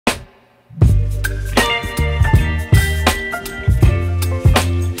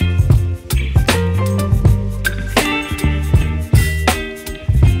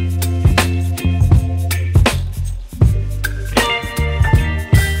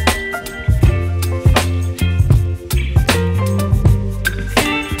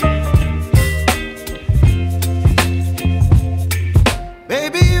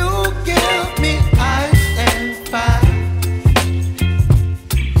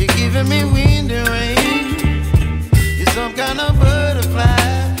giving me wind and rain. You're some kind of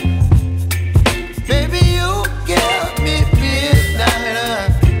butterfly. Baby, you give me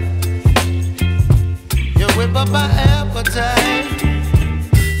midnight. You whip up my appetite.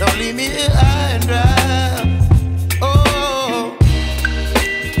 Don't leave me here high and dry. Oh,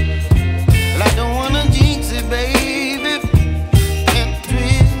 well, I don't wanna jinx it, baby, and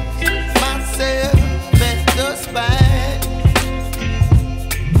twist myself at the spine.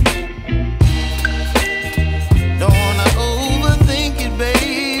 Don't wanna overthink it,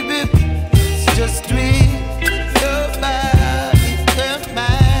 baby. It's just twist your body and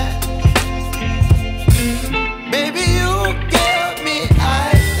mine. Baby, you give me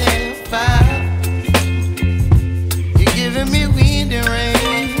ice and fire. You're giving me wind and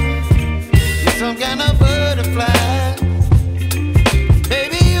rain. You're some kind of butterfly.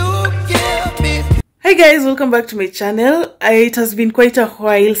 Baby, you give me. Hi guys, welcome back to my channel. It has been quite a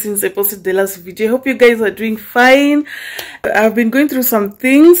while since I posted the last video. I hope you guys are doing fine. I've been going through some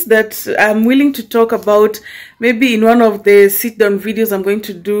things that I'm willing to talk about maybe in one of the sit down videos I'm going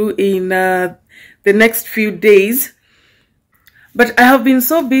to do in the next few days. But I have been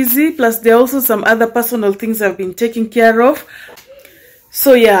so busy, plus there are also some other personal things I've been taking care of.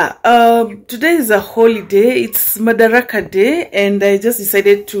 So yeah, today is a holiday. It's Madaraka Day, and I just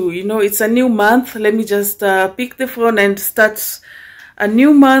decided to, it's a new month. Let me just pick the phone and start a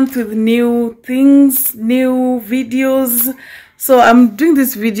new month with new things, new videos. So I'm doing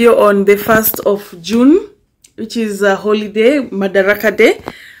this video on the 1st of June, which is a holiday, Madaraka Day.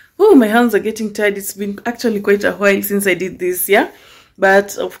 Oh, my hands are getting tired. It's been actually quite a while since I did this, yeah.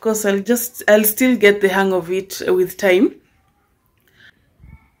 But of course, I'll still get the hang of it with time.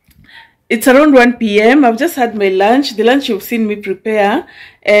 It's around 1 p.m. I've just had my lunch, the lunch you've seen me prepare,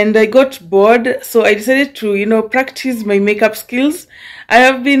 and I got bored, so I decided to, practice my makeup skills.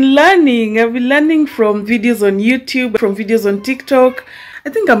 I've been learning from videos on YouTube, from videos on TikTok. I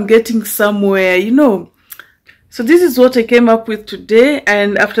think I'm getting somewhere, So this is what I came up with today,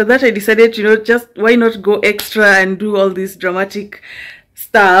 and after that I decided, just why not go extra and do all this dramatic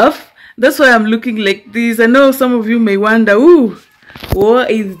stuff. That's why I'm looking like this. I know some of you may wonder, ooh, what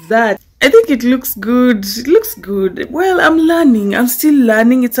is that? I think it looks good. It looks good. Well, I'm learning. I'm still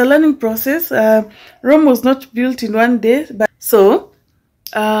learning. It's a learning process. Rome was not built in one day. But so,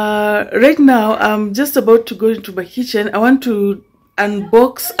 right now, I'm just about to go into my kitchen. I want to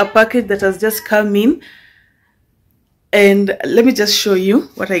unbox a package that has just come in. And let me just show you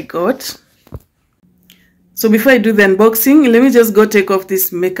what I got. So before I do the unboxing, let me just go take off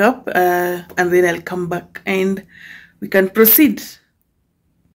this makeup. And then I'll come back and we can proceed.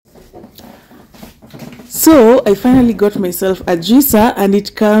 So I finally got myself a juicer, and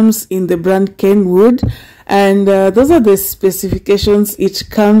it comes in the brand Kenwood, and those are the specifications it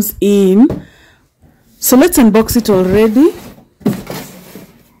comes in. So let's unbox it already.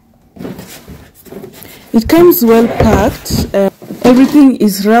 It comes well packed. Everything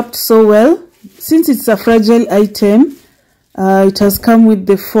is wrapped so well. Since it's a fragile item, it has come with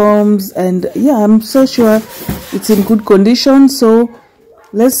the foams, and yeah, I'm so sure it's in good condition. So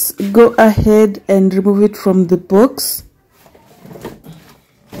let's go ahead and remove it from the box.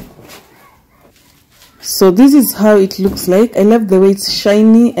 So this is how it looks like. I love the way it's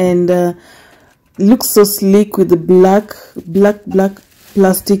shiny and looks so sleek with the black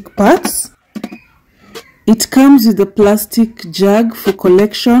plastic parts. It comes with a plastic jug for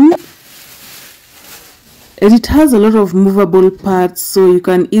collection, and it has a lot of movable parts, so you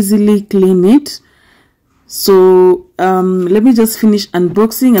can easily clean it. So let me just finish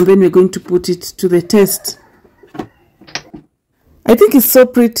unboxing, and then we're going to put it to the test. I think it's so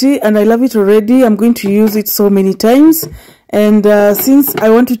pretty and I love it already. I'm going to use it so many times, and since I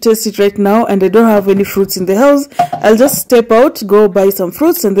want to test it right now and I don't have any fruits in the house, I'll just step out, go buy some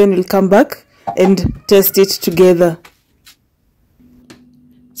fruits, and then we'll come back and test it together.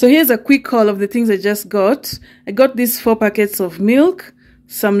 So here's a quick haul of the things I just got. I got these 4 packets of milk,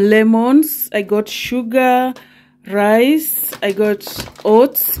 some lemons, I got sugar, rice, I got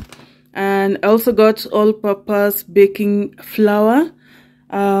oats, and I also got all-purpose baking flour.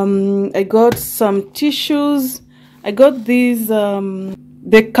 I got some tissues. I got these the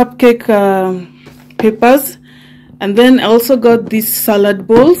cupcake papers, and then I also got these salad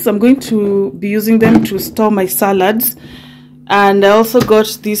bowls. I'm going to be using them to store my salads. And I also got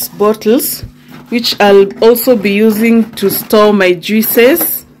these bottles, which I'll also be using to store my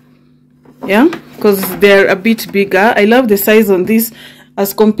juices, yeah, because they're a bit bigger. I love the size on this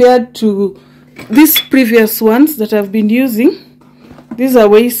as compared to these previous ones that I've been using. These are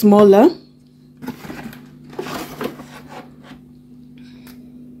way smaller.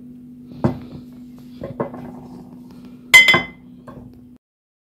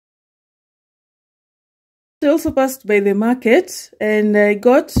 I also passed by the market and I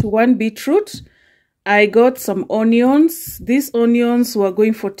got one beetroot. I got some onions. These onions were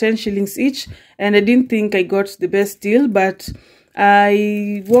going for 10 shillings each, and I didn't think I got the best deal, but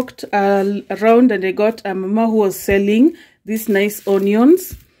I walked around and I got a mama who was selling these nice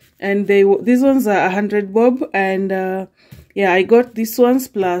onions, and these ones are 100 bob, and yeah, I got these ones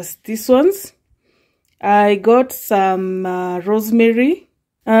plus these ones. I got some rosemary.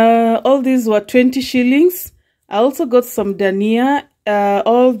 All these were 20 shillings. I also got some dania.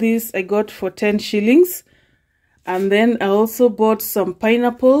 All these I got for 10 shillings. And then I also bought some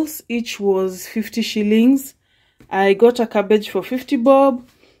pineapples. Each was 50 shillings. I got a cabbage for 50 bob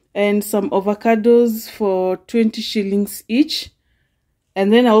and some avocados for 20 shillings each.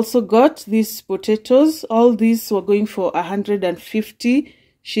 And then I also got these potatoes. All these were going for 150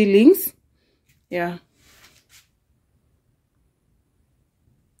 shillings. Yeah.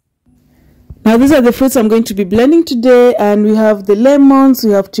 Now these are the fruits I'm going to be blending today, and we have the lemons,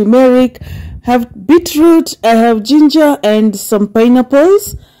 we have turmeric, have beetroot, I have ginger and some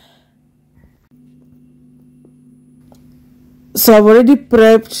pineapples. So I've already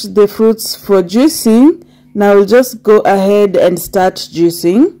prepped the fruits for juicing. Now we'll just go ahead and start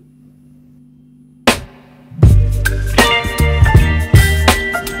juicing.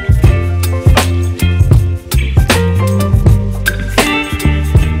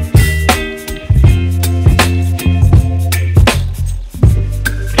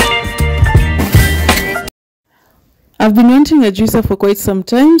 I've been wanting a juicer for quite some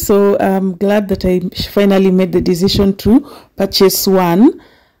time, so I'm glad that I finally made the decision to purchase one.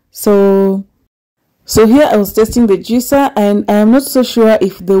 So here I was testing the juicer, and I am not so sure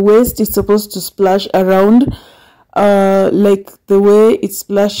if the waste is supposed to splash around like the way it's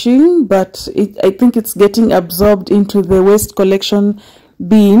splashing, but I think it's getting absorbed into the waste collection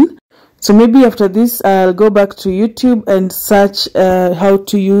bin. So maybe after this I'll go back to YouTube and search how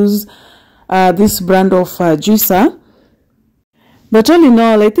to use this brand of juicer. But all in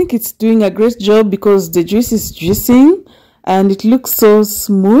all, I think it's doing a great job because the juice is juicing and it looks so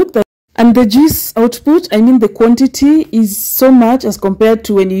smooth. And the juice output, I mean the quantity, is so much as compared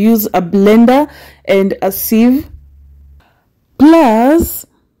to when you use a blender and a sieve. Plus,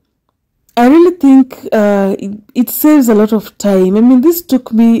 I really think it saves a lot of time. I mean, this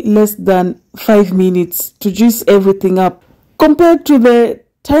took me less than 5 minutes to juice everything up, compared to the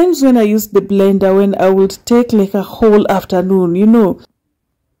times when I used the blender, when I would take like a whole afternoon, you know.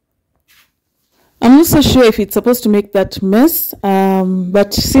 I'm not so sure if it's supposed to make that mess,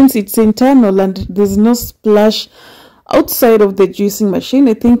 but since it's internal and there's no splash outside of the juicing machine,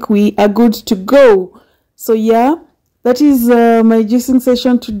 I think we are good to go. So yeah, that is my juicing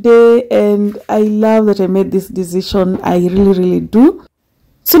session today, and I love that I made this decision. I really do.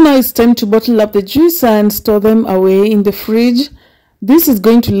 So now it's time to bottle up the juice and store them away in the fridge. This is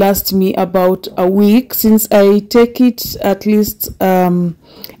going to last me about a week since I take it at least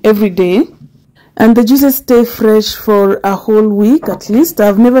every day. And the juices stay fresh for a whole week at least.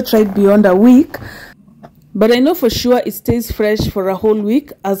 I've never tried beyond a week, but I know for sure it stays fresh for a whole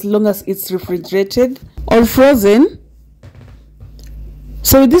week as long as it's refrigerated or frozen.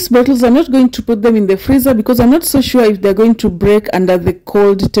 So with these bottles, I'm not going to put them in the freezer because I'm not so sure if they're going to break under the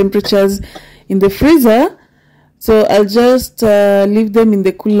cold temperatures in the freezer. So I'll just leave them in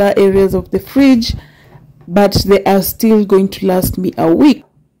the cooler areas of the fridge, but they are still going to last me a week.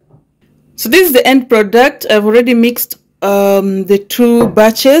 So this is the end product. I've already mixed the two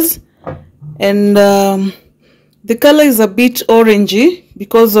batches, and the color is a bit orangey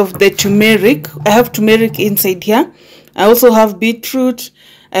because of the turmeric. I have turmeric inside here. I also have beetroot,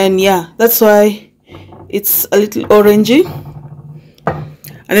 and yeah, that's why it's a little orangey.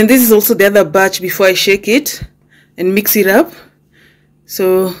 And then this is also the other batch before I shake it and mix it up.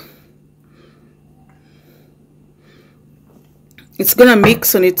 So it's gonna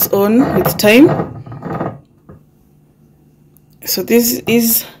mix on its own with time. So this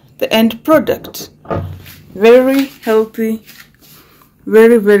is the end product. Very healthy,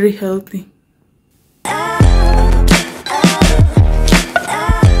 very healthy.